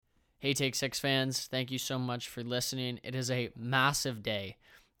Hey, Take Six fans, thank you so much for listening. It is a massive day,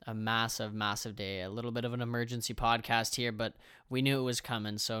 a massive, massive day. A little bit of an emergency podcast here, but we knew it was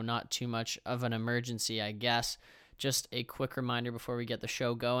coming, so not too much of an emergency, I guess. Just a quick reminder before we get the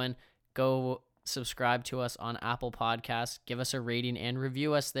show going, go subscribe to us on Apple Podcasts, give us a rating and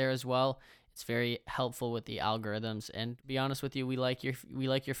review us there as well. It's very helpful with the algorithms, and to be honest with you, we like your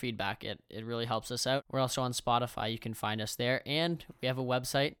feedback. It really helps us out. We're also on Spotify. You can find us there, and we have a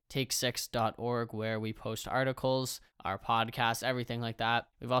website, take6.org, where we post articles, our podcasts, everything like that.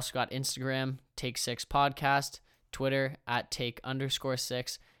 We've also got Instagram, Take Six Podcast, Twitter at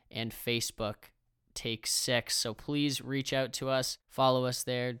Take_6, and Facebook, Take Six. So please reach out to us, follow us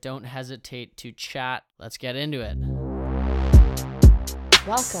there. Don't hesitate to chat. Let's get into it.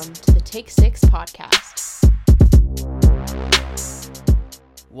 Welcome to the Take Six podcast.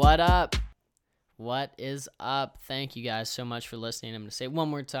 What up? What is up? Thank you guys so much for listening. I'm going to say it one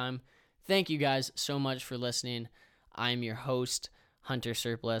more time. Thank you guys so much for listening. I'm your host, Hunter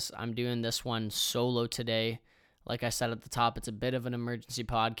Surplus. I'm doing this one solo today. Like I said at the top, it's a bit of an emergency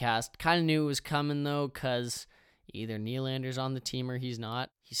podcast. Kind of knew it was coming though, because either Nylander's on the team or he's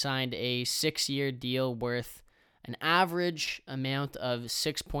not. He signed a 6-year deal worth an average amount of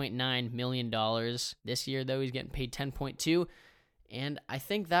 $6.9 million. This year, though, he's getting paid $10.2, and I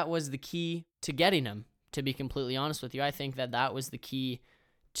think that was the key to getting him, to be completely honest with you. I think that was the key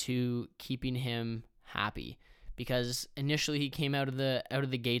to keeping him happy, because initially he came out of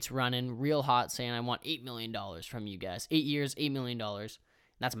the gates running real hot, saying, I want $8 million from you guys. 8 years, $8 million.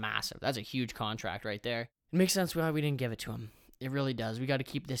 That's massive. That's a huge contract right there. It makes sense why we didn't give it to him. It really does. We got to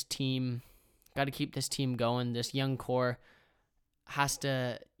keep this team going. This young core has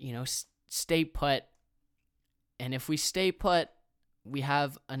to, stay put. And if we stay put, we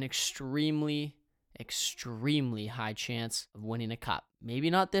have an extremely, extremely high chance of winning a cup. Maybe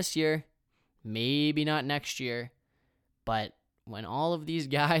not this year, maybe not next year, but when all of these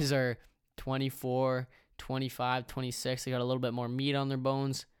guys are 24, 25, 26, they got a little bit more meat on their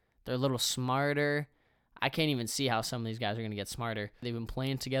bones. They're a little smarter. I can't even see how some of these guys are going to get smarter. They've been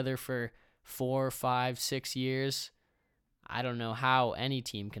playing together for 4, 5, 6 years. I don't know how any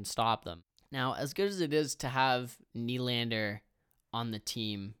team can stop them. Now, as good as it is to have Nylander on the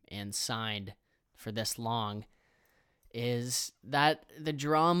team and signed for this long, is that the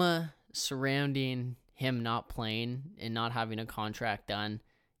drama surrounding him not playing and not having a contract done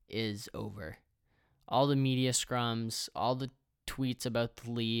is over. All the media scrums, all the tweets about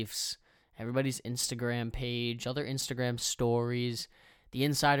the Leafs, everybody's Instagram page, other Instagram stories, the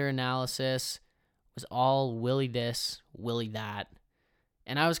insider analysis was all Willie this, Willie that.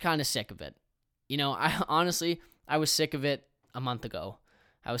 And I was kind of sick of it. I was sick of it a month ago.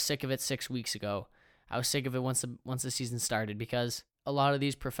 I was sick of it 6 weeks ago. I was sick of it once the season started, because a lot of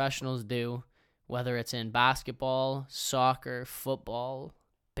these professionals do, whether it's in basketball, soccer, football,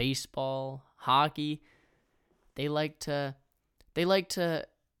 baseball, hockey, they like to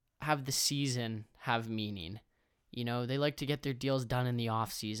have the season have meaning. They like to get their deals done in the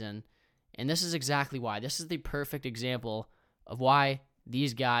off season. And this is exactly why. This is the perfect example of why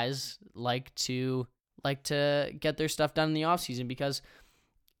these guys like to get their stuff done in the off season, because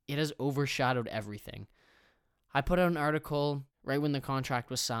it has overshadowed everything. I put out an article right when the contract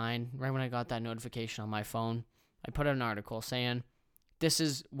was signed, right when I got that notification on my phone. I put out an article saying, this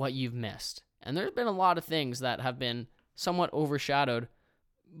is what you've missed. And there's been a lot of things that have been somewhat overshadowed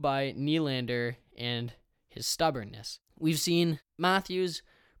by Nylander and his stubbornness. We've seen Matthews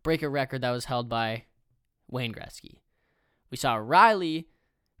break a record that was held by Wayne Gretzky. We saw Riley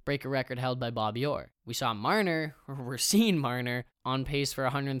break a record held by Bobby Orr. We saw we're seeing Marner on pace for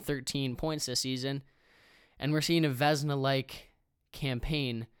 113 points this season, and we're seeing a Vezina-like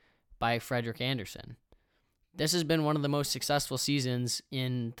campaign by Frederik Andersen. This has been one of the most successful seasons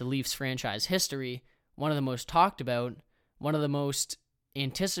in the Leafs franchise history, one of the most talked about, one of the most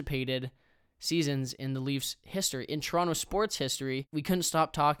anticipated seasons in the Leafs history, in Toronto sports history. We couldn't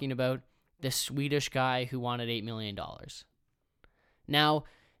stop talking about this Swedish guy who wanted $8 million. Now,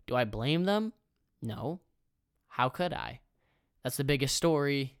 do I blame them? No. How could I? That's the biggest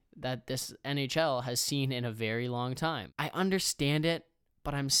story that this NHL has seen in a very long time. I understand it,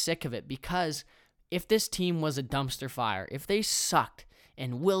 but I'm sick of it, because if this team was a dumpster fire, if they sucked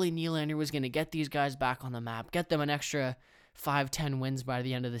and Willie Nylander was going to get these guys back on the map, get them an extra 5-10 wins by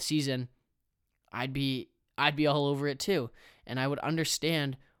the end of the season, I'd be all over it too. And I would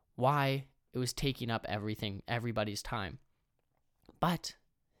understand why it was taking up everybody's time. But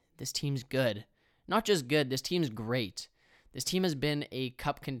this team's good. Not just good, this team's great. This team has been a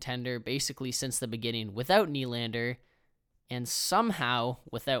cup contender basically since the beginning without Nylander And somehow,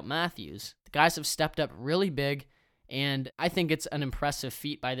 without Matthews, the guys have stepped up really big, and I think it's an impressive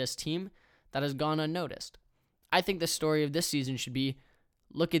feat by this team that has gone unnoticed. I think the story of this season should be,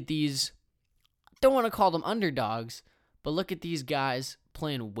 look at these, don't want to call them underdogs, but look at these guys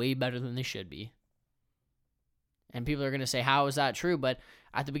playing way better than they should be. And people are going to say, how is that true? But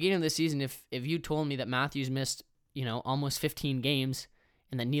at the beginning of the season, if you told me that Matthews missed, almost 15 games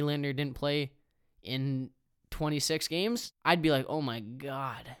and that Nylander didn't play in 26 games, I'd be like, oh my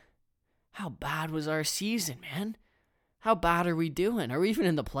God, how bad was our season, man? How bad are we doing? Are we even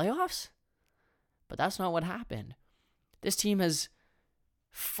in the playoffs? But that's not what happened. This team has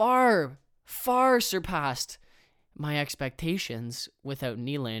far, far surpassed my expectations without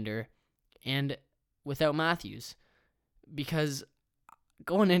Nylander and without Matthews. Because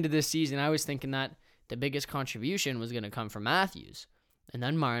going into this season, I was thinking that the biggest contribution was going to come from Matthews, and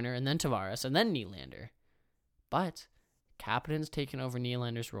then Marner, and then Tavares, and then Nylander. But Kapanen's taken over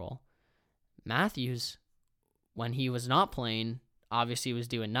Nylander's role. Matthews, when he was not playing, obviously was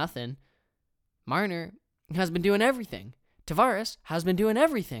doing nothing. Marner has been doing everything. Tavares has been doing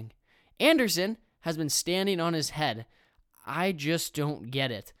everything. Anderson has been standing on his head. I just don't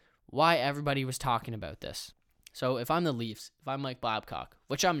get it. Why everybody was talking about this. So if I'm the Leafs, if I'm Mike Babcock,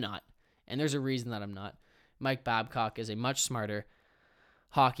 which I'm not, and there's a reason that I'm not, Mike Babcock is a much smarter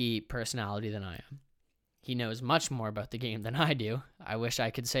hockey personality than I am. He knows much more about the game than I do. I wish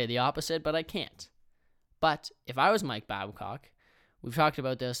I could say the opposite, but I can't. But if I was Mike Babcock, we've talked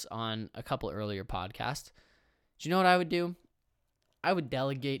about this on a couple earlier podcasts. Do you know what I would do? I would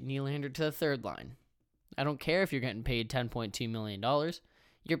delegate Nylander to the third line. I don't care if you're getting paid $10.2 million.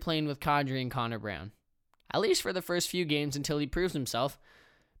 You're playing with Kadri and Connor Brown. At least for the first few games until he proves himself.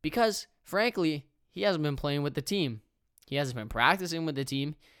 Because, frankly, he hasn't been playing with the team. He hasn't been practicing with the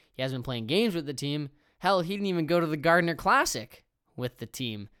team. He hasn't been playing games with the team. Hell, he didn't even go to the Gardner Classic with the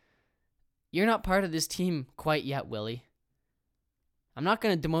team. You're not part of this team quite yet, Willie. I'm not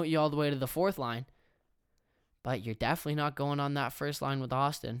going to demote you all the way to the fourth line. But you're definitely not going on that first line with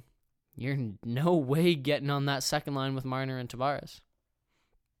Austin. You're no way getting on that second line with Marner and Tavares.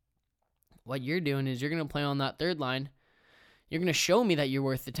 What you're doing is you're going to play on that third line. You're going to show me that you're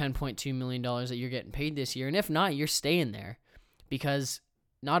worth the $10.2 million that you're getting paid this year. And if not, you're staying there. Because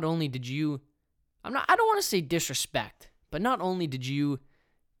not only did you, I don't want to say disrespect, but not only did you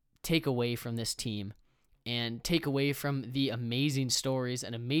take away from this team and take away from the amazing stories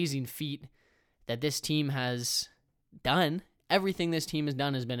and amazing feat that this team has done. Everything this team has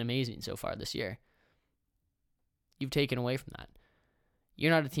done has been amazing so far this year. You've taken away from that.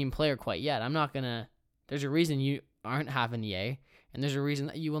 You're not a team player quite yet. There's a reason you aren't having the A, and there's a reason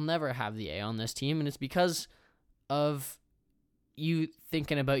that you will never have the A on this team, and it's because of you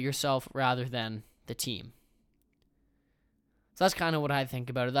thinking about yourself rather than the team. So that's kind of what I think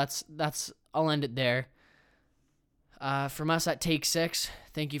about it. I'll end it there. From us at Take 6,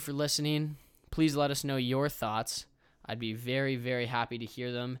 thank you for listening. Please let us know your thoughts. I'd be very, very happy to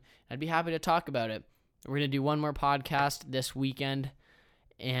hear them. I'd be happy to talk about it. We're going to do one more podcast this weekend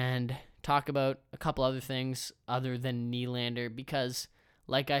and talk about a couple other things other than Nylander because,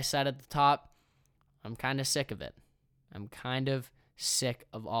 like I said at the top, I'm kind of sick of it. I'm kind of sick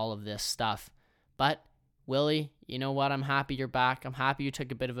of all of this stuff. But, Willie, you know what? I'm happy you're back. I'm happy you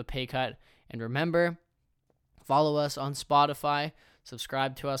took a bit of a pay cut. And remember, follow us on Spotify.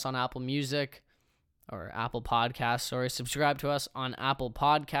 Subscribe to us on Apple Music or Apple Podcasts. Subscribe to us on Apple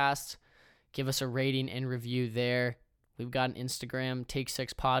Podcasts. Give us a rating and review there. We've got an Instagram,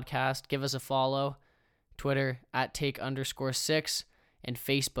 Take6 Podcast. Give us a follow. Twitter, at Take_6. And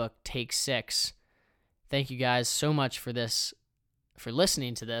Facebook, Take6. Thank you guys so much for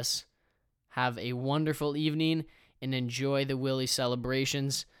listening to this. Have a wonderful evening and enjoy the Willie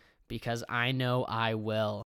celebrations because I know I will.